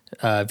and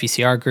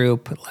VCR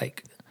group,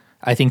 like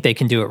I think they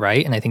can do it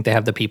right, and I think they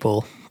have the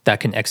people that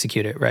can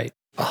execute it right.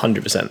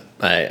 100%.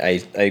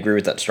 I agree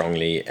with that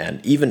strongly.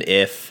 And even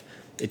if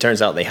it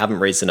turns out they haven't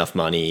raised enough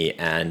money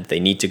and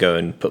they need to go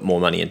and put more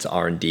money into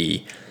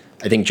R&D,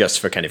 I think just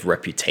for kind of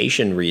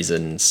reputation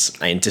reasons,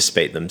 I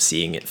anticipate them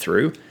seeing it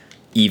through,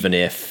 even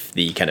if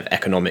the kind of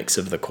economics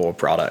of the core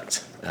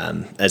product,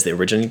 as they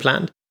originally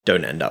planned,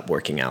 don't end up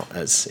working out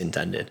as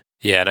intended.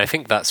 Yeah, and I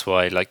think that's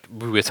why, like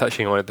we were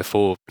touching on it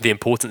before, the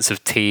importance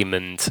of team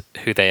and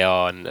who they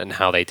are and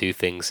how they do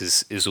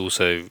things is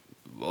also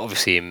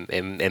obviously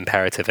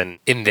imperative. And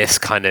in this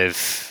kind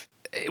of,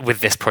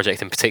 with this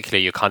project in particular,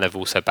 you're kind of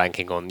also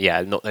banking on,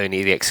 not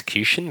only the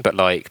execution, but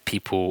like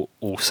people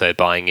also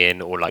buying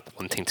in or like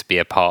wanting to be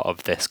a part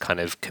of this kind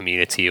of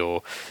community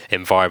or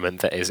environment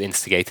that is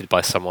instigated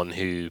by someone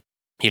who,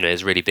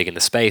 is really big in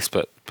the space,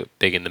 but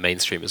big in the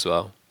mainstream as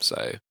well.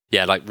 So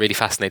yeah, like really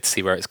fascinated to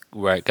see where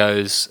it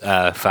goes.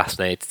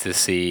 Fascinated to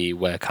see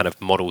where kind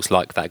of models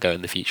like that go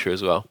in the future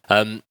as well.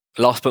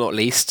 Last but not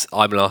least,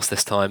 I'm last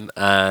this time,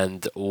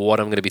 and what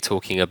I'm going to be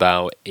talking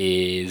about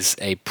is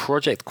a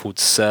project called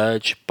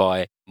Surge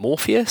by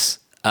Morpheus.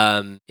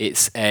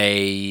 It's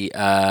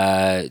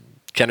a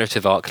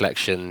generative art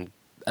collection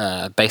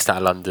based out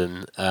of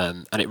London,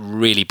 and it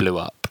really blew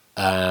up.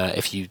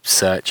 If you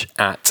search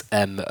at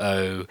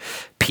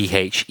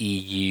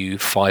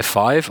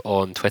MOPHEU55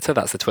 on Twitter,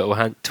 that's the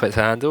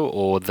Twitter handle,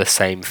 or the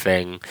same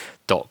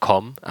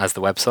thing.com as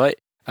the website.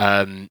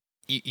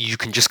 You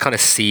can just kind of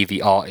see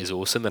the art is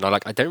awesome, and I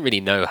don't really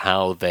know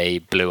how they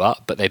blew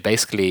up, but they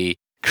basically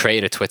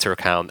created a Twitter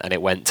account and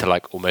it went to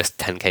like almost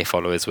 10k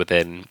followers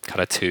within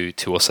kind of two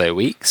or so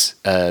weeks.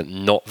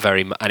 Not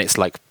very much, and it's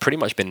like pretty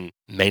much been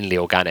mainly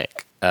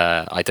organic.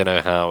 I don't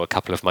know how a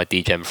couple of my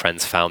DGEM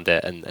friends found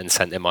it and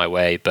sent it my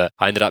way, but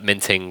I ended up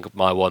minting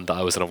my one that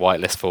I was on a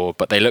whitelist for.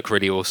 But they look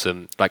really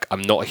awesome. Like,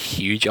 I'm not a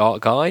huge art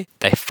guy.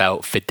 They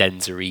felt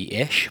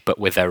Fidenza-ish, but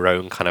with their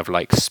own kind of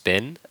like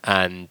spin,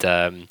 and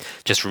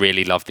just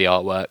really loved the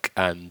artwork.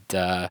 And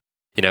art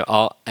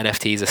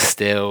NFTs are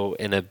still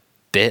in a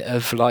bit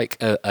of like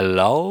a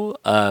lull,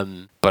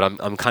 but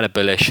I'm kind of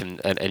bullish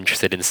and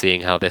interested in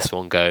seeing how this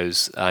one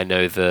goes. I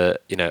know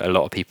that a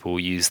lot of people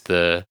use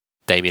the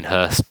Damien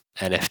Hirst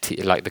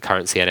NFT, like the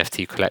currency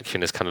NFT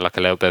collection, as kind of like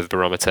a little bit of a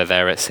barometer.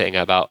 There it's sitting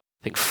at about,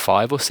 I think,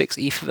 5 or 6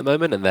 ETH at the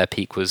moment, and their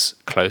peak was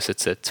closer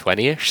to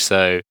 20-ish.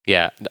 So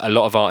yeah, a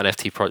lot of art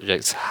NFT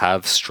projects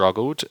have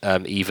struggled,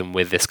 even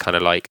with this kind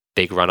of like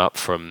big run up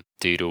from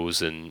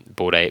Doodles and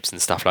Bored Apes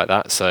and stuff like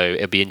that. So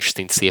it'll be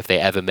interesting to see if they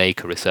ever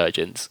make a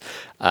resurgence,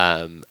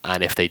 and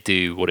if they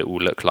do, what it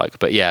will look like.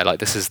 But yeah, like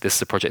this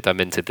is a project I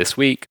minted this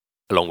week,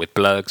 along with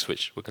Blurgs,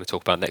 which we're going to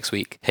talk about next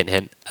week. Hint,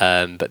 hint.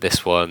 But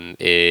this one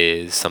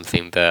is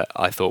something that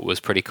I thought was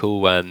pretty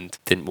cool and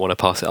didn't want to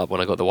pass it up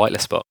when I got the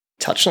whitelist spot.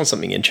 Touched on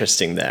something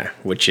interesting there,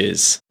 which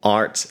is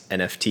art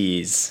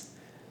NFTs,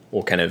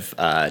 or kind of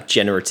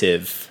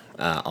generative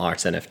art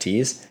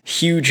NFTs.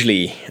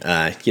 Hugely,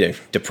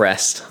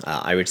 depressed.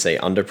 I would say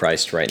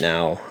underpriced right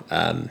now.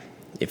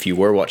 If you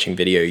were watching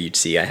video, you'd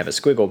see I have a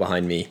squiggle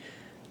behind me.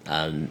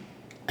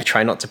 I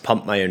try not to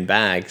pump my own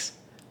bags,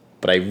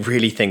 but I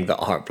really think that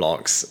Art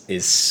Blocks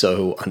is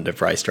so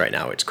underpriced right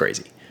now. It's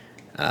crazy.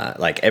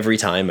 Like every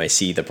time I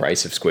see the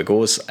price of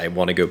squiggles, I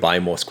want to go buy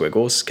more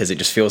squiggles because it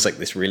just feels like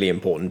this really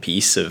important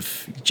piece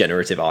of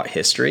generative art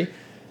history.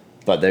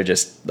 But they're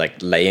just like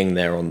laying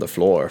there on the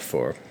floor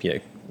for,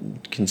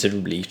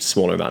 considerably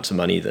smaller amounts of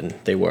money than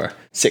they were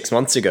 6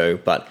 months ago.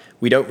 But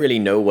we don't really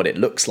know what it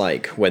looks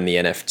like when the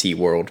NFT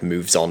world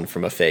moves on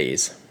from a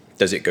phase.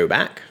 Does it go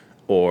back?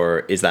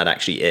 Or is that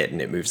actually it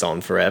and it moves on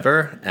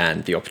forever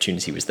and the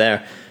opportunity was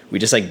there? We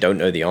just don't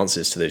know the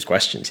answers to those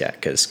questions yet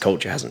because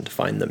culture hasn't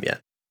defined them yet.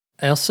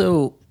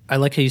 I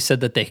like how you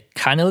said that they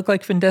kind of look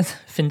like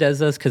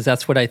Findezas, because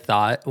that's what I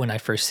thought when I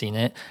first seen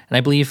it. And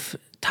I believe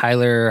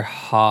Tyler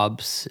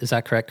Hobbs, is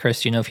that correct,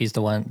 Chris? Do you know if he's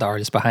the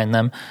artist behind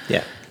them?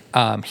 Yeah.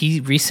 He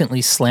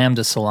recently slammed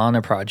a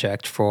Solana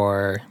project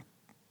for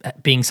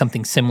being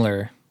something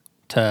similar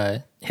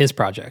to his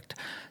project.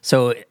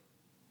 So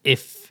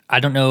I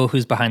don't know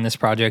who's behind this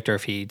project or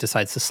if he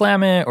decides to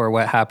slam it or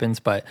what happens,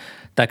 but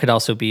that could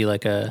also be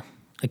like a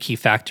key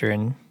factor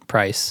in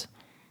price.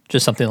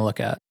 Just something to look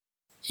at.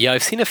 Yeah,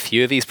 I've seen a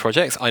few of these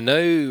projects. I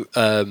know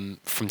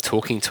from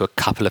talking to a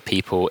couple of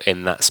people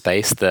in that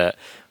space that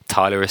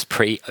Tyler is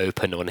pretty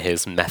open on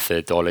his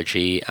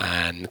methodology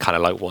and kind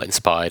of like what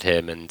inspired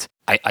him. And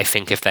I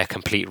think if they're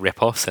complete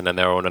rip-offs and then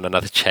they're on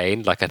another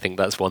chain, like I think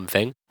that's one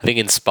thing. I think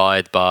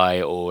inspired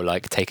by or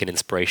like taken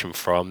inspiration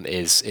from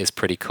is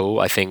pretty cool.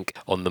 I think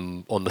on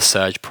the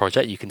Surge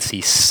project, you can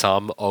see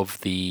some of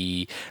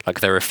the,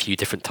 like there are a few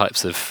different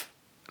types of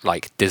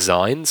like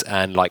designs,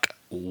 and like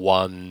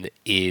one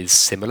is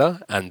similar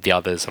and the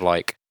others are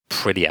like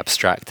pretty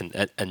abstract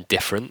and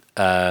different,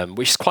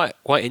 which is quite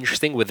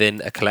interesting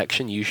within a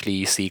collection. Usually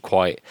you see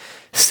quite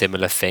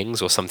similar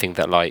things or something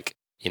that like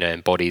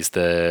embodies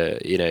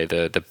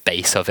the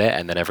base of it,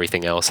 and then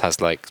everything else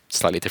has like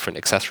slightly different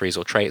accessories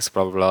or traits,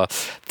 blah blah blah.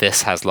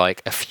 This has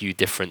like a few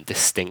different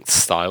distinct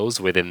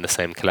styles within the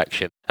same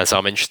collection, and so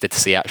I'm interested to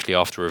see actually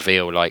after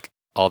reveal, like,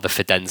 are the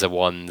Fidenza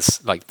ones,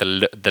 like the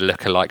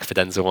look-alike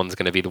Fidenza ones,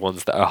 going to be the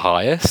ones that are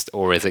highest,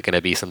 or is it going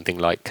to be something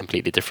like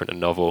completely different and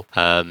novel?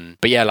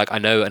 But yeah, like I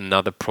know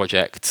another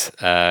project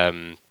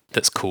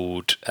that's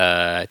called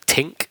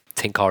Tink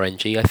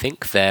RNG. I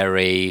think they're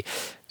a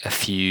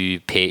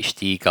few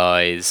PhD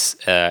guys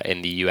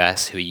in the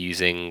US who are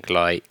using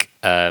like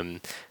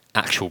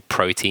actual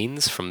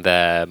proteins from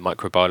their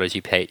microbiology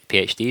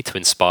PhD to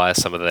inspire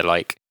some of the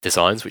like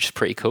designs, which is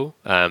pretty cool.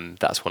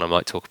 That's one I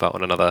might talk about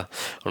on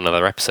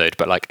another episode.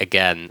 But like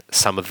again,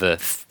 some of the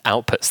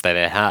outputs that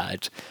they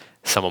had,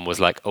 someone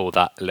was like, "Oh,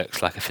 that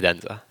looks like a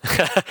Fidenza,"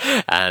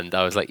 and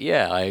I was like,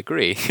 "Yeah, I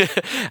agree."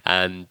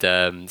 And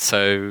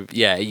so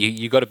yeah,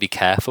 you got to be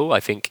careful.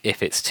 I think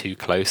if it's too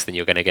close, then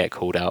you're going to get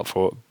called out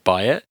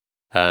by it.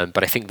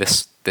 But I think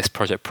this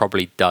project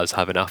probably does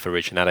have enough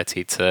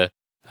originality to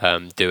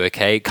do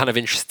okay. Kind of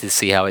interested to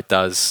see how it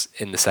does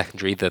in the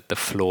secondary. The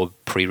floor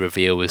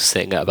pre-reveal was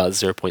sitting at about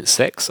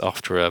 0.6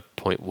 after a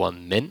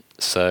 0.1 mint.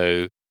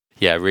 So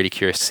yeah, really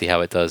curious to see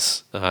how it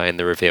does in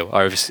the reveal.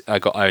 I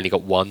only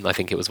got one. I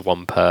think it was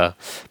one per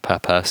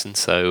person.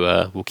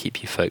 So we'll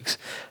keep you folks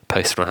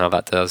posted on how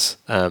that does.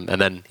 And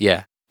then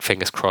yeah,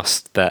 fingers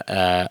crossed that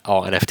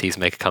art NFTs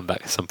make a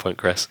comeback at some point,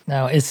 Chris.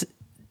 Now, is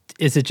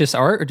it just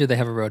art, or do they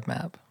have a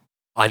roadmap?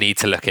 I need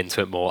to look into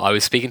it more. I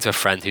was speaking to a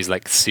friend who's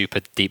like super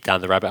deep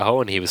down the rabbit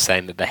hole, and he was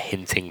saying that they're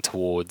hinting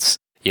towards,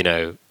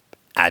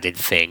 added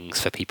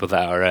things for people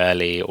that are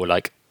early or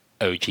like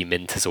OG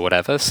minters or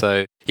whatever.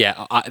 So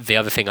yeah, the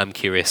other thing I'm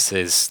curious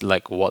is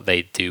like what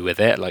they do with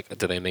it. Like,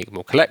 do they make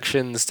more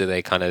collections? Do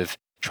they kind of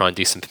try and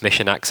do some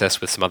permission access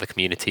with some other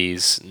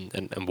communities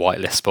and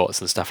whitelist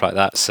spots and stuff like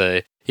that?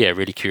 So yeah,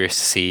 really curious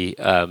to see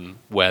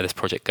where this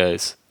project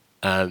goes.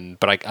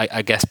 But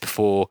I guess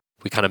before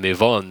we kind of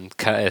move on,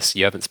 Curtis,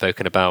 you haven't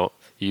spoken about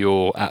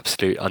your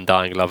absolute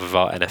undying love of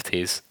art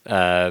NFTs.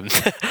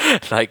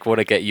 Like, want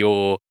to get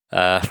your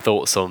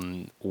thoughts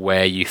on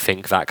where you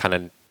think that kind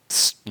of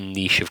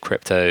niche of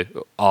crypto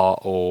art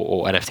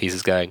or NFTs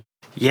is going.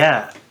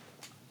 Yeah,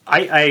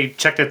 I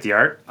checked out the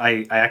art.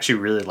 I actually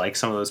really like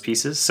some of those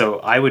pieces, so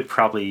I would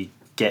probably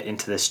get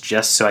into this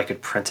just so I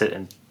could print it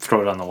and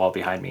throw it on the wall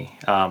behind me.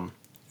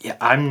 Yeah,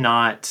 I'm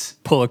not.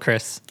 Pull a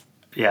Chris.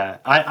 Yeah,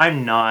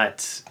 I'm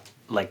not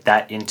like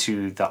that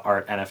into the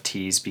art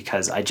NFTs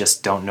because I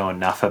just don't know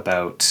enough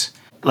about.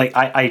 Like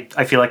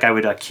I feel like I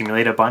would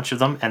accumulate a bunch of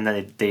them and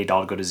then they'd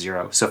all go to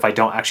zero. So if I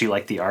don't actually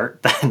like the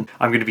art, then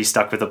I'm going to be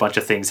stuck with a bunch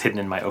of things hidden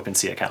in my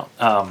OpenSea account.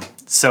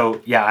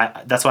 So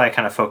yeah, that's why I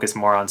kind of focus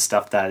more on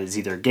stuff that is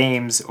either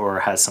games or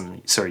has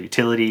some sort of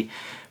utility.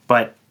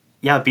 But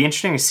yeah, it'd be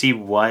interesting to see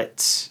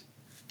what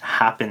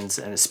happens,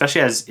 and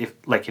especially as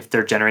if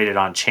they're generated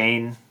on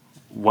chain,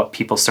 what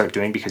people start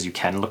doing, because you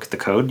can look at the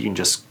code. You can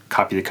just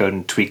copy the code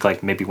and tweak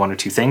like maybe one or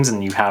two things,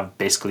 and you have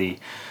basically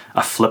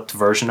a flipped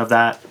version of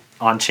that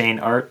on-chain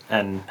art,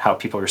 and how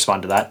people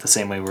respond to that the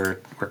same way we're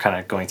kind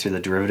of going through the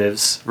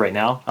derivatives right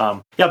now.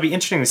 Yeah, it'll be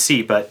interesting to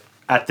see, but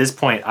at this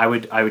point I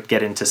would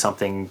get into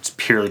something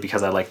purely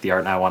because I like the art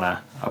and I want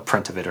a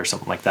print of it or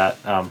something like that.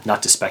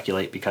 Not to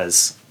speculate,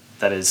 because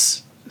that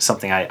is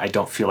something I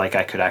don't feel like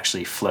I could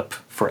actually flip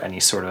for any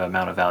sort of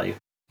amount of value.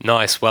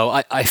 Nice.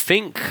 Well, I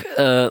think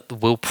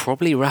we'll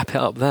probably wrap it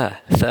up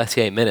there.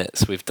 38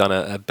 minutes. We've done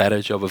a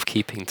better job of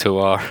keeping to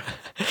our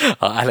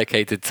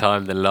allocated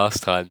time than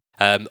last time.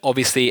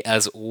 Obviously,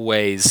 as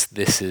always,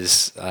 this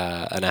is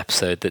an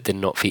episode that did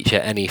not feature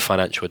any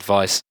financial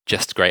advice,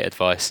 just great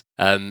advice.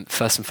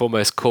 First and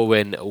foremost,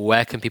 Corwin,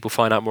 where can people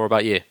find out more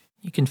about you?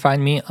 You can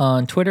find me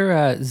on Twitter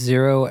at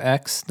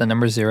 0x, the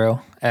number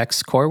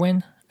 0x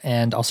Corwin,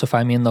 and also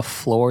find me in the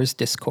Floors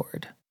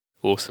Discord.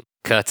 Awesome.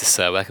 Curtis,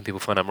 where can people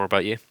find out more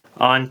about you?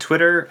 On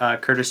Twitter,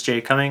 Curtis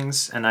J.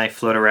 Cummings, and I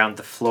float around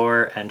the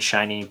Floor and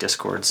Shiny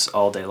Discords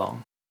all day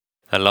long.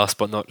 And last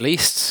but not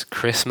least,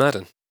 Chris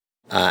Madden.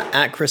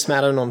 At Chris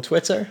Madden on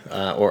Twitter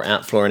or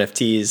at Floor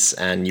NFTs,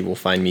 and you will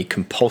find me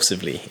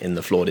compulsively in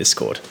the Floor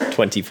Discord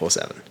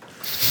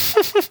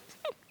 24/7.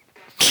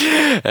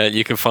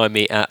 You can find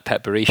me at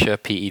Pet Berisha,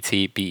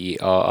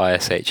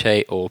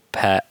 PETBERISHA, or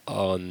Pet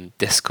on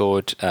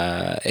Discord,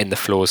 in the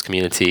Floors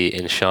community,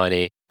 in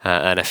Shiny,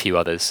 and a few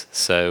others.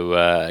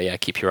 So yeah,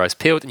 keep your eyes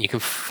peeled, and you can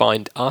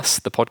find us,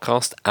 the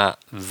podcast, at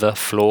The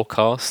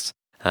Floorcast.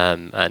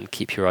 And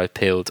keep your eye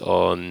peeled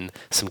on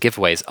some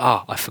giveaways.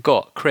 I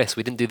forgot, Chris,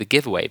 we didn't do the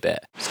giveaway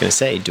bit. I was going to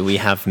say, do we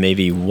have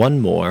maybe one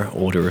more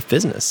order of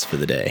business for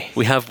the day?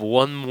 We have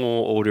one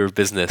more order of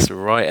business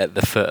right at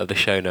the foot of the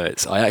show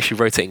notes. I actually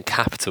wrote it in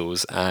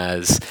capitals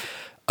as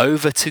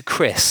over to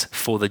Chris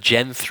for the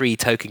Gen 3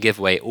 token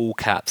giveaway, all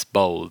caps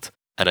bold.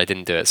 And I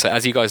didn't do it. So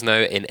as you guys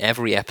know, in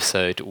every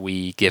episode,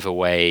 we give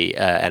away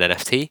an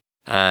NFT.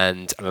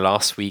 And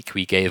last week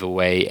we gave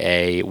away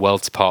a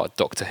Worlds Apart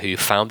Doctor Who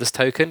Founders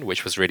token,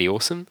 which was really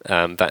awesome.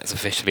 That's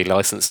officially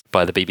licensed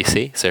by the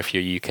BBC. So if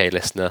you're a UK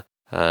listener,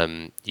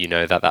 you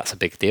know that that's a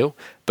big deal.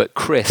 But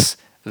Chris,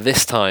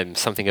 this time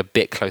something a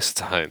bit closer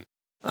to home.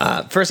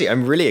 Firstly,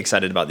 I'm really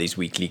excited about these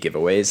weekly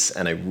giveaways,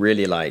 and I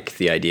really like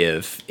the idea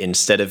of,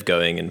 instead of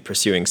going and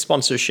pursuing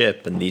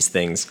sponsorship and these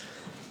things,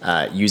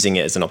 using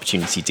it as an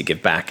opportunity to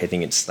give back. I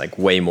think it's like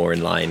way more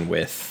in line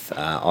with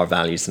our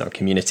values and our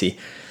community.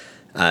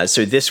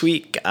 So this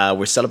week,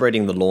 we're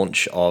celebrating the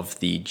launch of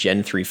the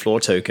Gen 3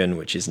 Floor token,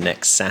 which is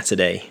next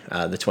Saturday,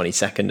 the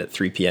 22nd at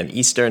 3 p.m.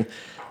 Eastern.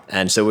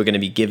 And so we're going to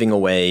be giving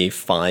away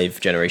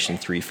 5 Generation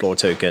 3 Floor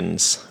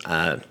tokens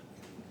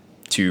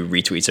to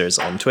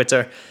retweeters on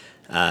Twitter.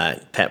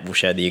 Pep will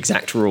share the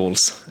exact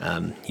rules.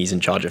 He's in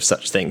charge of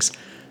such things.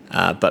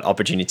 But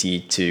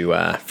opportunity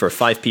for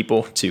 5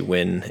 people to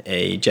win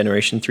a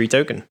Generation 3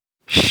 token.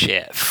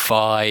 Shit,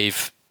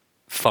 5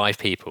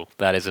 people.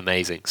 That is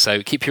amazing.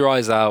 So keep your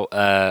eyes out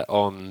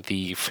on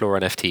the Floor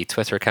NFT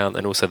Twitter account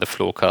and also the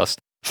Floorcast.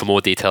 For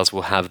more details,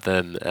 we'll have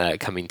them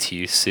coming to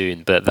you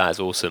soon. But that is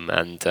awesome.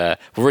 And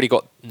we've already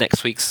got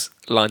next week's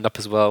lined up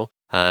as well.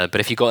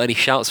 But if you've got any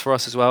shouts for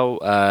us as well,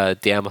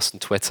 DM us on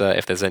Twitter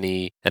if there's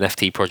any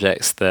NFT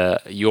projects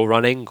that you're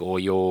running or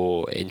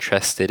you're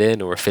interested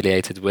in or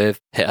affiliated with.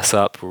 Hit us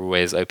up. We're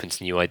always open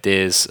to new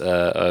ideas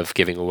of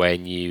giving away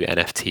new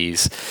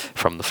NFTs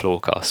from the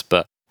Floorcast.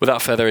 But without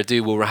further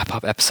ado, we'll wrap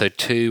up episode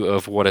 2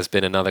 of what has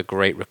been another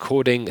great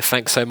recording.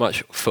 Thanks so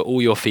much for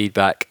all your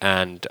feedback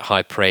and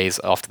high praise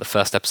after the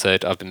first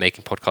episode. I've been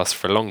making podcasts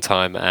for a long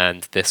time,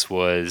 and this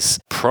was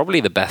probably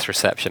the best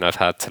reception I've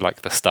had to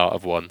like the start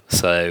of one.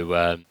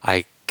 So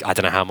I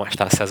don't know how much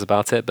that says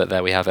about it, but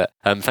there we have it.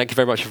 Thank you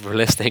very much for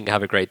listening.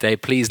 Have a great day.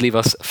 Please leave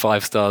us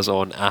 5 stars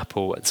on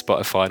Apple and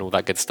Spotify and all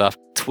that good stuff.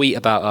 Tweet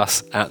about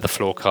us at the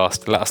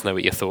Floorcast. Let us know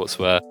what your thoughts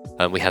were.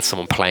 We had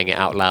someone playing it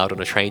out loud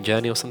on a train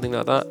journey or something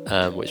like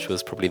that, which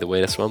was probably the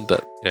weirdest one,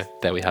 but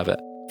there we have it.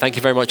 Thank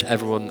you very much,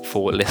 everyone,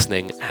 for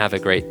listening. Have a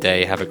great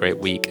day, have a great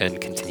week,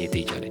 and continue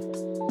DJing.